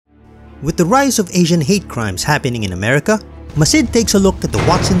With the rise of Asian hate crimes happening in America, Masid takes a look at the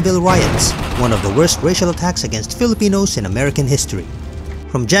Watsonville Riots, one of the worst racial attacks against Filipinos in American history.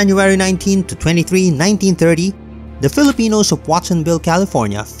 From January 19 to 23, 1930, the Filipinos of Watsonville,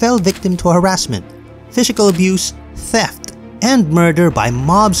 California fell victim to harassment, physical abuse, theft, and murder by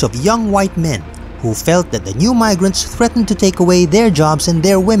mobs of young white men who felt that the new migrants threatened to take away their jobs and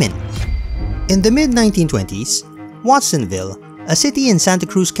their women. In the mid-1920s, Watsonville, a city in Santa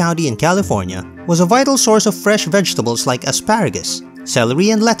Cruz County in California, was a vital source of fresh vegetables like asparagus,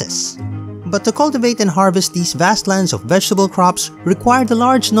 celery, and lettuce. But to cultivate and harvest these vast lands of vegetable crops required a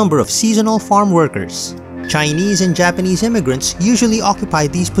large number of seasonal farm workers. Chinese and Japanese immigrants usually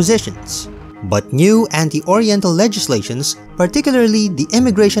occupied these positions. But new anti-Oriental legislations, particularly the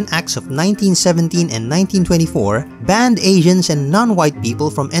Immigration Acts of 1917 and 1924, banned Asians and non-white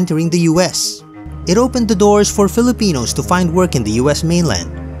people from entering the US. It opened the doors for Filipinos to find work in the US mainland.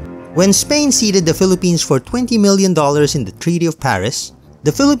 When Spain ceded the Philippines for $20 million in the Treaty of Paris,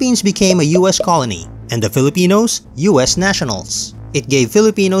 the Philippines became a US colony, and the Filipinos, US nationals. It gave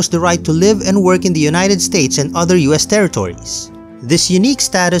Filipinos the right to live and work in the United States and other US territories. This unique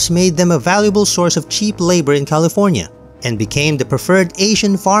status made them a valuable source of cheap labor in California, and became the preferred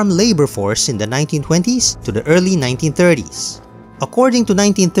Asian farm labor force in the 1920s to the early 1930s. According to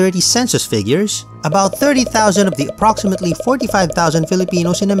 1930 census figures, about 30,000 of the approximately 45,000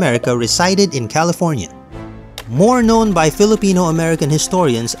 Filipinos in America resided in California. More known by Filipino-American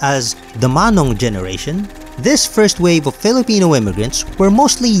historians as the Manong generation, this first wave of Filipino immigrants were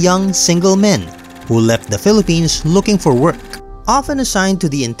mostly young single men who left the Philippines looking for work. Often assigned to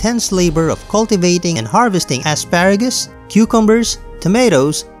the intense labor of cultivating and harvesting asparagus, cucumbers,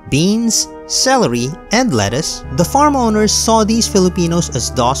 tomatoes, beans, celery, and lettuce, the farm owners saw these Filipinos as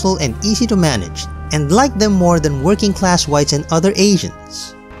docile and easy to manage, and liked them more than working-class whites and other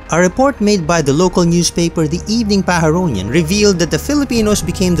Asians. A report made by the local newspaper The Evening Pajaronian revealed that the Filipinos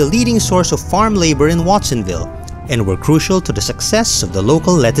became the leading source of farm labor in Watsonville, and were crucial to the success of the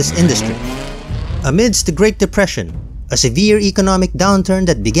local lettuce industry. Amidst the Great Depression, a severe economic downturn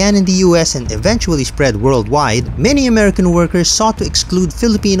that began in the US and eventually spread worldwide, many American workers sought to exclude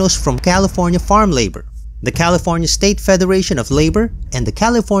Filipinos from California farm labor. The California State Federation of Labor and the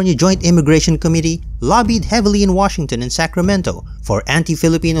California Joint Immigration Committee lobbied heavily in Washington and Sacramento for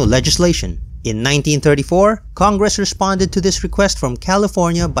anti-Filipino legislation. In 1934, Congress responded to this request from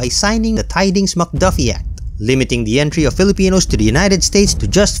California by signing the Tidings-McDuffie Act, limiting the entry of Filipinos to the United States to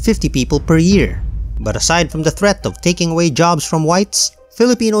just 50 people per year. But aside from the threat of taking away jobs from whites,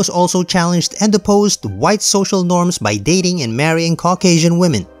 Filipinos also challenged and opposed white social norms by dating and marrying Caucasian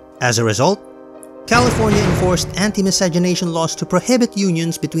women. As a result, California enforced anti-miscegenation laws to prohibit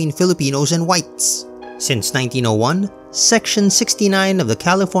unions between Filipinos and whites. Since 1901, Section 69 of the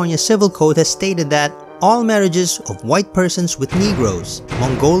California Civil Code has stated that all marriages of white persons with Negroes,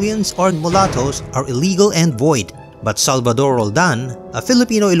 Mongolians, or mulattoes are illegal and void. But Salvador Roldan, a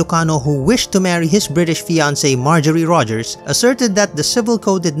Filipino Ilocano who wished to marry his British fiancée Marjorie Rogers, asserted that the civil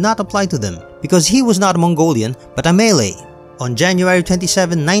code did not apply to them because he was not a Mongolian but a Malay. On January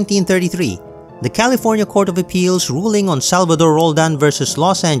 27, 1933, the California Court of Appeals ruling on Salvador Roldan versus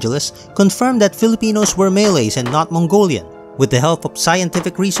Los Angeles confirmed that Filipinos were Malays and not Mongolian. With the help of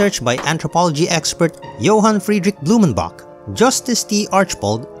scientific research by anthropology expert Johann Friedrich Blumenbach, Justice T.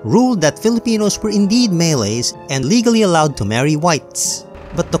 Archbold ruled that Filipinos were indeed Malays and legally allowed to marry whites.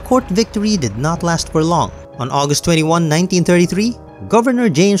 But the court victory did not last for long. On August 21, 1933, Governor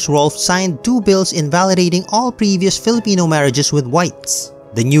James Rolfe signed two bills invalidating all previous Filipino marriages with whites.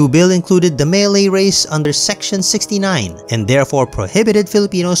 The new bill included the Malay race under Section 69 and therefore prohibited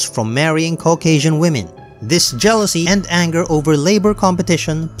Filipinos from marrying Caucasian women. This jealousy and anger over labor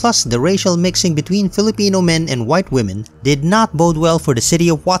competition, plus the racial mixing between Filipino men and white women, did not bode well for the city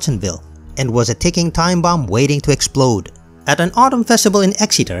of Watsonville, and was a ticking time bomb waiting to explode. At an autumn festival in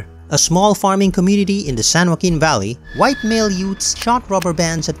Exeter, a small farming community in the San Joaquin Valley, white male youths shot rubber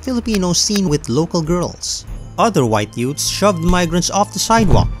bands at Filipinos seen with local girls. Other white youths shoved migrants off the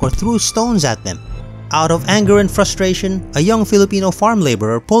sidewalk or threw stones at them. Out of anger and frustration, a young Filipino farm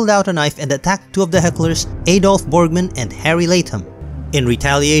laborer pulled out a knife and attacked two of the hecklers, Adolf Borgman and Harry Latham. In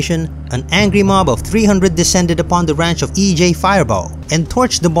retaliation, an angry mob of 300 descended upon the ranch of E.J. Firebaugh and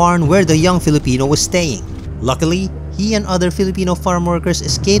torched the barn where the young Filipino was staying. Luckily, he and other Filipino farm workers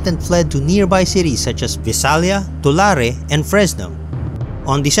escaped and fled to nearby cities such as Visalia, Tulare, and Fresno.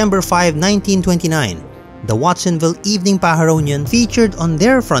 On December 5, 1929, the Watsonville Evening Pajaronian featured on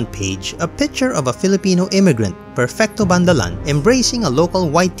their front page a picture of a Filipino immigrant, Perfecto Bandalan, embracing a local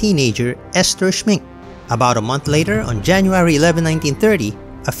white teenager, Esther Schmink. About a month later, on January 11, 1930,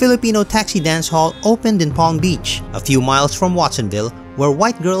 a Filipino taxi dance hall opened in Palm Beach, a few miles from Watsonville, where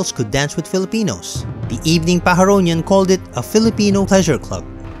white girls could dance with Filipinos. The evening Pajaronian called it a Filipino pleasure club.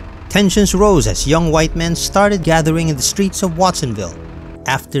 Tensions rose as young white men started gathering in the streets of Watsonville.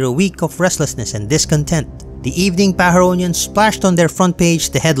 After a week of restlessness and discontent, the evening Pajaronian splashed on their front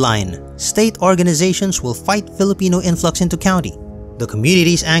page the headline, "State organizations will fight Filipino influx into county." The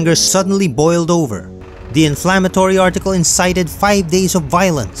community's anger suddenly boiled over. The inflammatory article incited 5 days of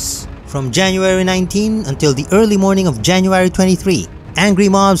violence. From January 19 until the early morning of January 23, angry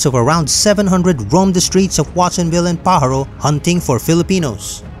mobs of around 700 roamed the streets of Watsonville and Pajaro hunting for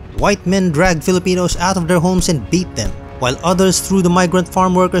Filipinos. White men dragged Filipinos out of their homes and beat them, while others threw the migrant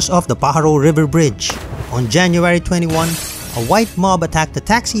farm workers off the Pajaro River Bridge. On January 21, a white mob attacked a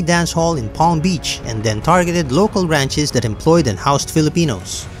taxi dance hall in Palm Beach and then targeted local ranches that employed and housed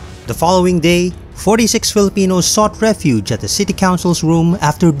Filipinos. The following day, 46 Filipinos sought refuge at the city council's room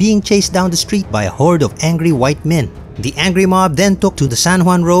after being chased down the street by a horde of angry white men. The angry mob then took to the San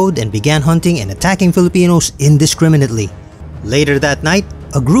Juan Road and began hunting and attacking Filipinos indiscriminately. Later that night,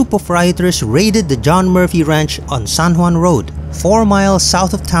 a group of rioters raided the John Murphy Ranch on San Juan Road, 4 miles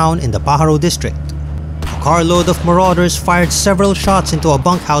south of town in the Pajaro district. A carload of marauders fired several shots into a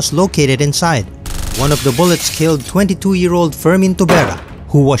bunkhouse located inside. One of the bullets killed 22-year-old Fermin Tobera,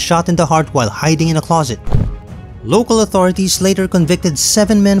 who was shot in the heart while hiding in a closet. Local authorities later convicted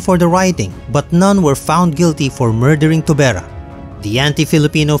 7 men for the rioting, but none were found guilty for murdering Tobera. The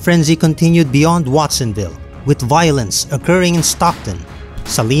anti-Filipino frenzy continued beyond Watsonville, with violence occurring in Stockton,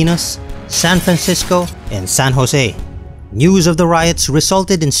 Salinas, San Francisco, and San Jose. News of the riots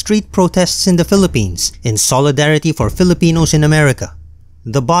resulted in street protests in the Philippines in solidarity for Filipinos in America.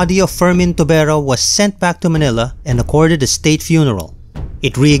 The body of Fermin Tobera was sent back to Manila and accorded a state funeral.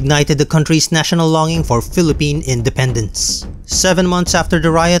 It reignited the country's national longing for Philippine independence. 7 months after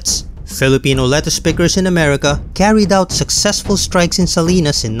the riots, Filipino lettuce pickers in America carried out successful strikes in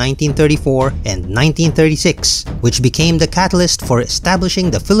Salinas in 1934 and 1936, which became the catalyst for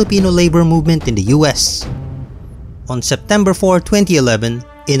establishing the Filipino labor movement in the US. On September 4, 2011,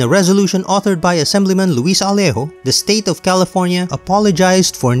 in a resolution authored by Assemblyman Luis Alejo, the state of California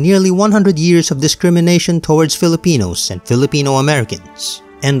apologized for nearly 100 years of discrimination towards Filipinos and Filipino Americans.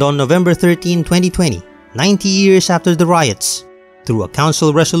 And on November 13, 2020, 90 years after the riots, through a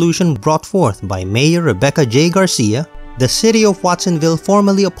council resolution brought forth by Mayor Rebecca J. Garcia, the city of Watsonville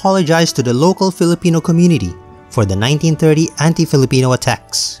formally apologized to the local Filipino community for the 1930 anti-Filipino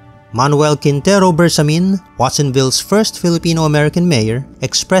attacks. Manuel Quintero Bersamin, Watsonville's first Filipino-American mayor,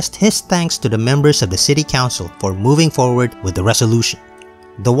 expressed his thanks to the members of the city council for moving forward with the resolution.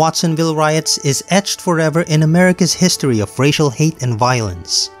 The Watsonville riots is etched forever in America's history of racial hate and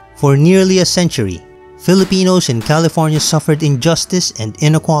violence. For nearly a century, Filipinos in California suffered injustice and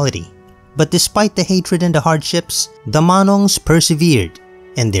inequality. But despite the hatred and the hardships, the Manongs persevered,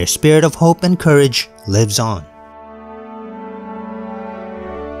 and their spirit of hope and courage lives on.